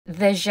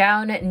The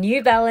JJJJound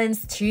New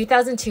Balance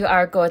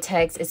 2002R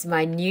GORE-TEX is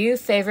my new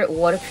favorite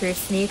waterproof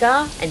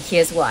sneaker, and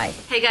here's why.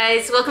 Hey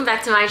guys, welcome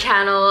back to my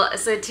channel.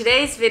 So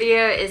today's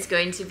video is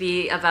going to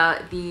be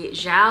about the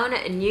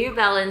JJJJound New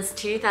Balance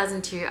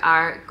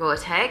 2002R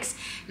GORE-TEX.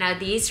 Now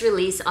these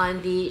released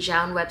on the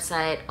JJJJound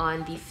website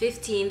on the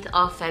 15th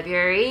of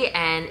February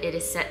and it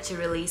is set to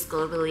release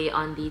globally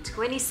on the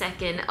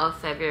 22nd of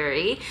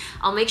February.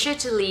 I'll make sure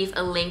to leave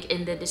a link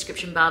in the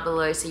description bar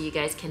below so you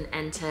guys can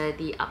enter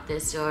the Up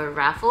The Store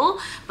raffle.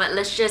 But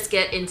let's just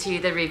get into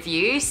the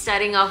review,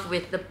 starting off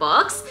with the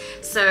box.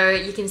 So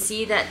you can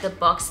see that the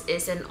box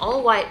is an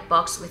all-white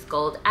box with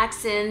gold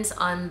accents.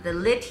 On the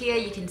lid here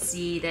you can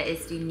see there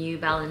is the New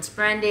Balance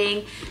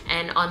branding,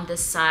 and on the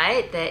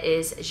side there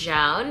is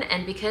JJJJound.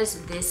 And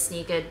because this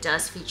sneaker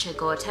does feature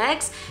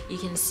GORE-TEX, you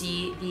can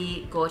see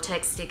the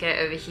GORE-TEX sticker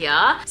over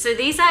here. So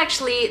these are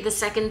actually the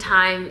second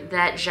time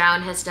that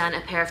JJJJound has done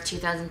a pair of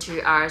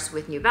 2002Rs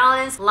with New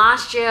Balance.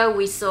 Last year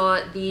we saw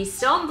the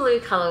stone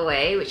blue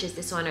colorway, which is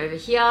this one over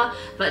here,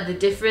 but the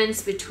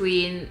difference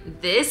between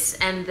this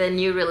and the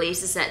new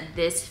release is that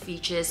this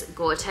features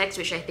GORE-TEX,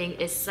 which I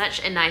think is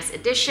such a nice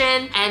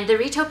addition. And the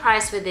retail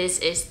price for this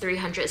is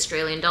 300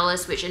 Australian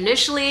dollars, which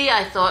initially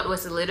I thought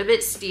was a little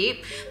bit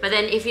steep, but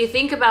then if you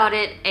think about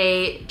it,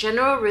 a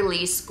general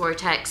release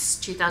GORE-TEX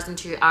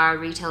 2002R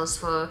retails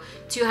for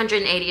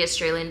 280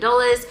 Australian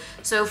dollars.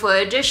 So for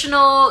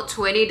additional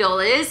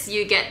 $20,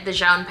 you get the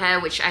JJJJound pair,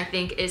 which I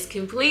think is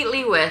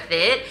completely worth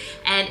it.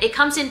 And it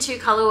comes in two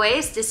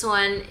colorways. This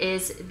one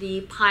is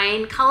the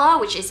pine color,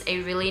 which is a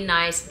really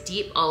nice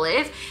deep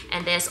olive.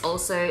 And there's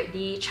also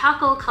the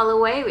charcoal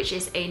colorway, which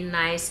is a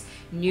nice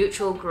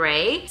neutral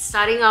gray.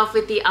 Starting off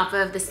with the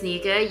upper of the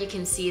sneaker, you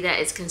can see that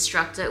it's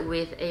constructed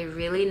with a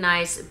really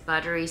nice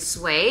buttery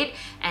suede,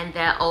 and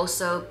there are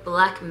also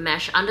black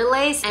mesh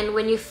underlays. And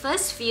when you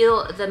first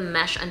feel the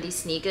mesh on these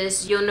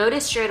sneakers, you'll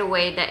notice straight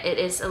away that it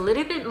is a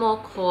little bit more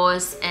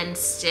coarse and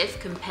stiff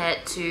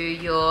compared to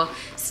your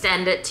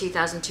standard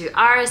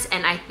 2002Rs,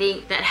 and I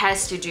think that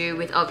has to do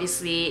with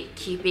obviously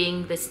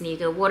keeping the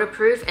sneaker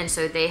waterproof, and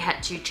so they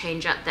had to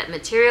change up that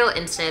material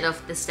instead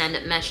of the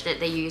standard mesh that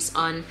they use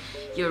on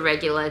your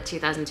regular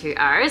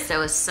 2002Rs. That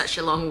was such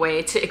a long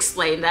way to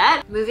explain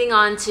that. Moving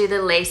on to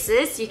the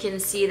laces, you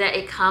can see that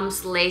it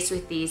comes laced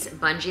with these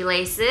bungee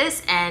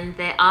laces, and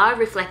there are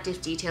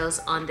reflective details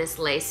on these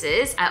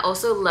laces. I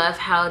also love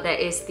how there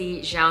is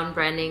the JJJJound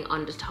branding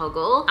on the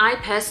toggle. I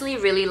personally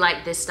really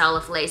like this style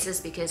of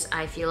laces because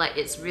I feel like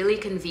it's really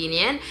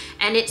convenient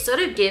and it sort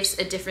of gives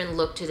a different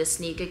look to the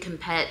sneaker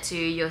compared to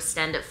your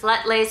standard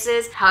flat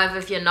laces. However,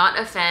 if you're not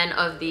a fan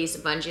of these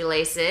bungee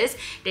laces,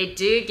 they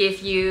do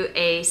give you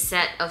a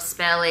set of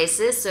spare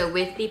laces. So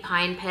with the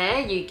pine pair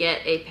you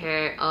get a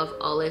pair of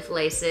olive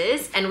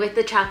laces, and with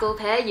the charcoal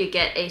pair you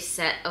get a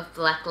set of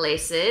black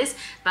laces,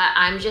 but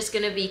I'm just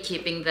gonna be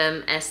keeping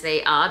them as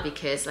they are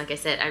because, like I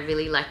said, I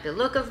really like the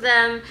look of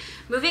them.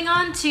 Moving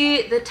on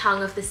to the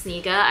tongue of the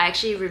sneaker, I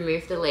actually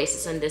removed the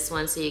laces on this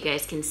one so you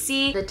guys can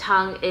see. The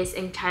tongue is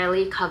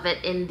entirely covered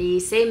in the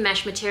same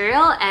mesh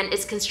material, and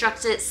it's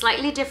constructed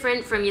slightly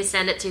different from your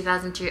standard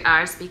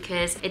 2002Rs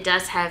because it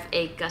does have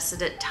a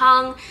gusseted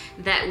tongue.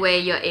 That way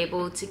you're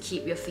able to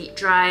keep your feet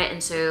dry,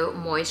 and so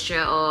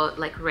moisture or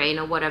like rain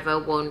or whatever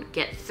won't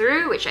get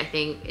through, which I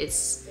think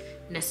is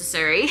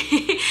necessary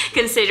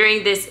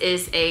considering this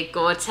is a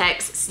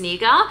GORE-TEX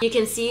sneaker. You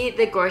can see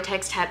the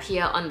GORE-TEX tab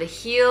here on the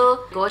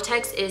heel.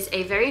 GORE-TEX is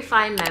a very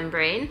fine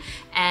membrane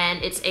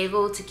and it's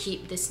able to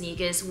keep the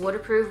sneakers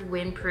waterproof,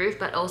 windproof,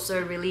 but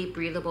also really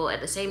breathable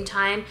at the same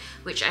time,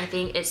 which I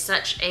think is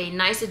such a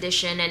nice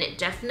addition, and it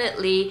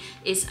definitely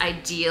is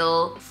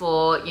ideal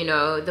for, you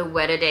know, the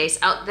weather days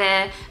out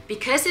there.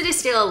 Because it is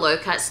still a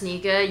low-cut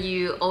sneaker,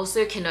 you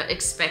also cannot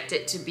expect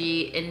it to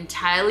be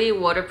entirely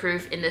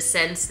waterproof in the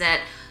sense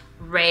that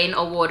rain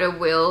or water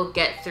will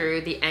get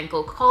through the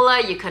ankle collar.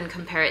 You can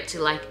compare it to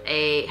like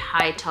a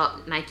high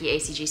top Nike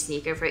ACG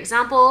sneaker, for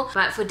example.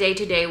 But for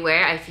day-to-day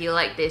wear, I feel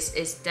like this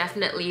is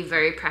definitely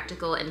very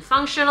practical and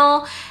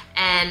functional,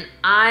 and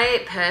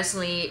I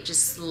personally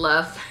just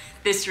love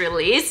this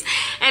release.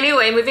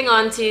 Anyway, moving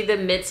on to the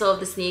midsole of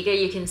the sneaker,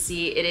 you can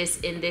see it is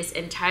in this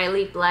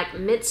entirely black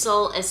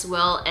midsole as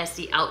well as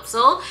the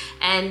outsole,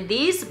 and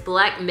these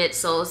black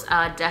midsoles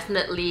are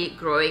definitely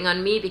growing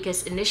on me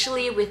because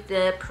initially with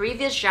the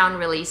previous JJJJound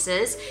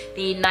releases,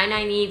 the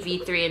 990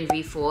 V3 and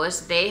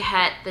V4s, they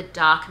had the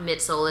dark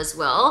midsole as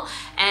well,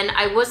 and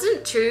I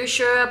wasn't too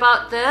sure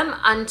about them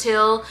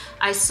until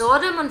I saw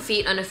them on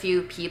feet on a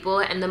few people,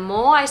 and the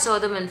more I saw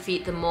them on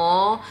feet, the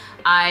more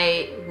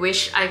I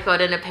wish I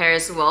gotten a pair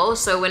as well.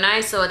 So when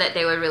I saw that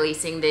they were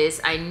releasing this,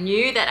 I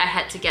knew that I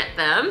had to get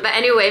them. But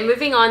anyway,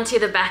 moving on to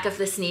the back of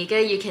the sneaker,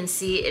 you can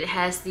see it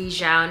has the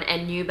JJJJound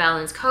and New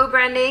Balance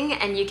co-branding,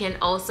 and you can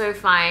also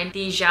find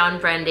the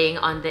JJJJound branding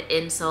on the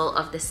insole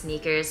of the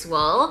sneaker as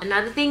well.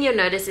 Another thing you'll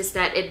notice is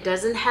that it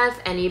doesn't have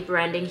any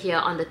branding here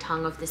on the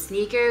tongue of the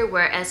sneaker,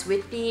 whereas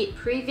with the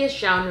previous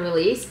JJJJound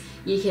release,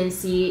 You can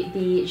see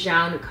the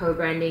JJJJound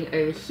co-branding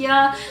over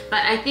here,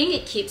 but I think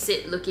it keeps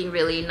it looking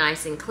really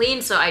nice and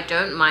clean, so I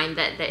don't mind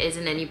that there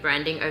isn't any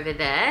branding over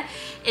there.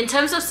 In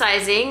terms of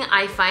sizing,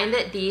 I find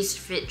that these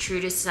fit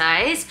true to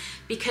size.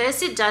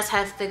 Because it does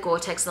have the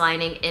Gore-Tex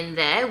lining in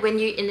there, when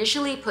you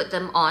initially put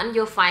them on,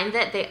 you'll find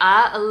that they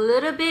are a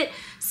little bit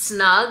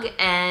snug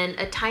and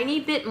a tiny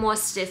bit more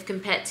stiff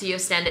compared to your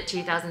standard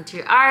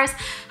 2002Rs.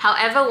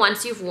 However,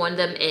 once you've worn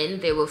them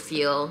in, they will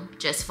feel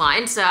just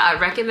fine. So I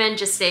recommend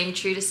just staying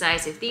true to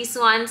size with these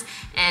ones,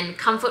 and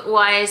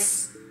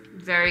comfort-wise,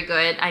 very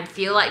good. I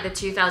feel like the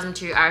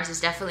 2002Rs is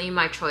definitely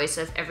my choice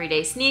of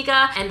everyday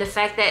sneaker, and the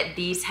fact that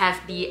these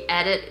have the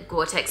added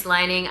Gore-Tex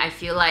lining, I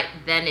feel like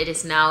then it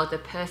is now the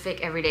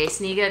perfect everyday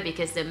sneaker,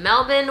 because the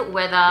Melbourne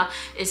weather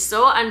is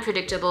so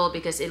unpredictable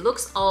because it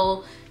looks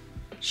all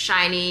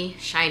shiny.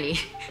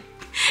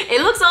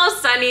 It looks all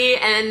sunny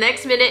and the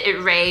next minute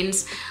it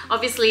rains.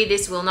 Obviously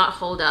this will not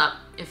hold up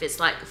if it's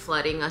like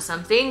flooding or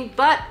something,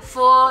 but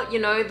for, you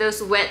know,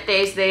 those wet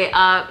days, they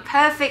are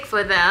perfect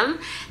for them.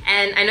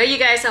 And I know you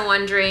guys are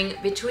wondering,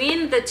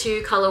 between the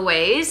two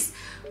colorways,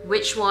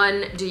 which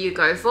one do you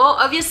go for?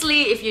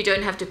 Obviously, if you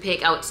don't have to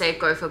pick, I would say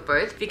go for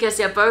both, because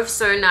they're both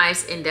so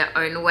nice in their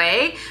own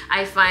way.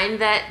 I find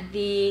that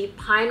the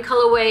pine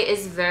colorway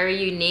is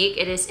very unique.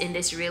 It is in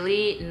this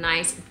really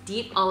nice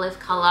deep olive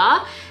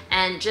color,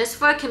 and just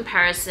for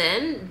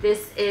comparison,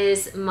 this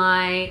is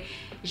my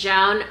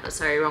JJJJound,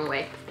 sorry, wrong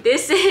way.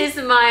 This is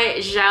my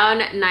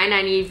JJJJound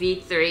 990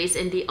 V3s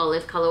in the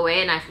olive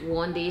colorway, and I've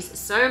worn these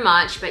so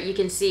much, but you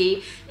can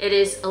see it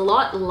is a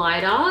lot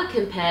lighter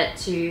compared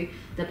to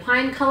the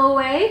pine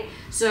colorway.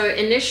 So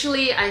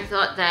initially I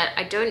thought that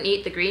I don't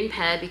need the green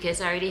pair because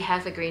I already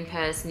have a green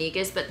pair of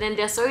sneakers, but then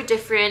they're so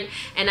different,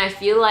 and I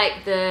feel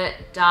like the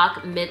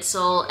dark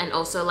midsole and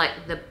also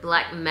like the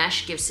black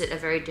mesh gives it a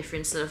very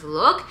different sort of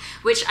look.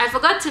 Which I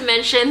forgot to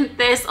mention,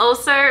 there's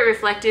also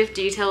reflective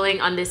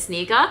detailing on this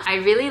sneaker. I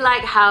really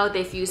like how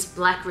they've used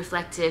black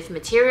reflective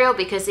material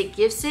because it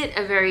gives it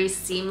a very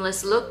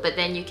seamless look, but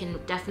then you can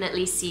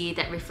definitely see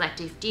that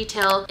reflective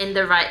detail in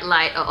the right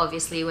light, or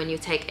obviously when you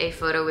take a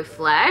photo with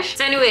flash.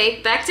 So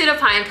anyway, back to the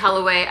pine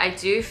colorway. I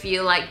do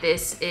feel like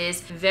this is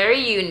very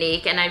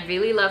unique, and I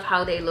really love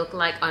how they look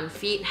like on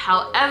feet.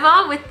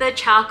 However, with the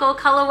charcoal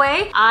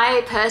colorway,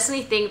 I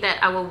personally think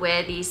that I will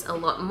wear these a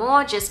lot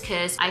more, just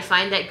because I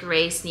find that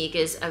gray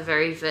sneakers are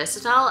very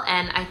versatile,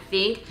 and I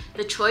think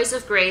the choice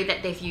of gray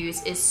that they've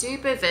used is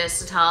super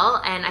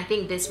versatile, and I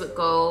think this would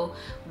go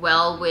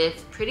well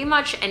with pretty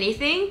much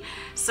anything.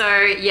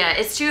 So yeah,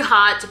 it's too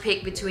hard to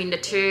pick between the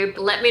two.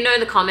 Let me know in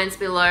the comments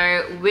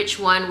below which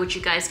one would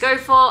you guys go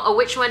for, or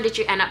which one did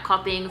you end up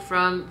copying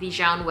from the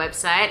JJJJound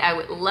website. I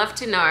would love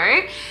to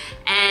know.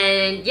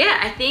 And yeah,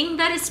 I think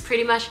that is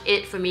pretty much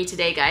it for me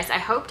today, guys. I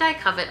hoped I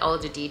covered all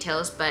the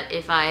details, but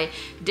if I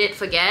did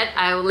forget,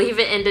 I will leave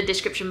it in the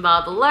description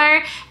bar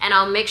below, and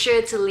I'll make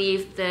sure to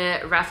leave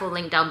the raffle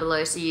link down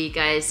below so you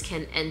guys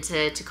can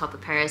enter to cop a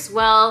pair as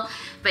well.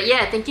 But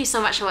yeah, thank you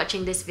so much for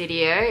watching this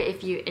video.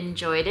 If you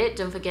enjoyed it,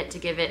 don't forget to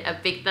give it a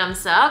big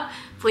thumbs up.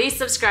 Please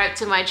subscribe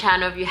to my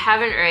channel if you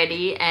haven't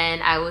already,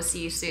 and I will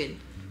see you soon.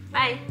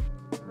 Bye!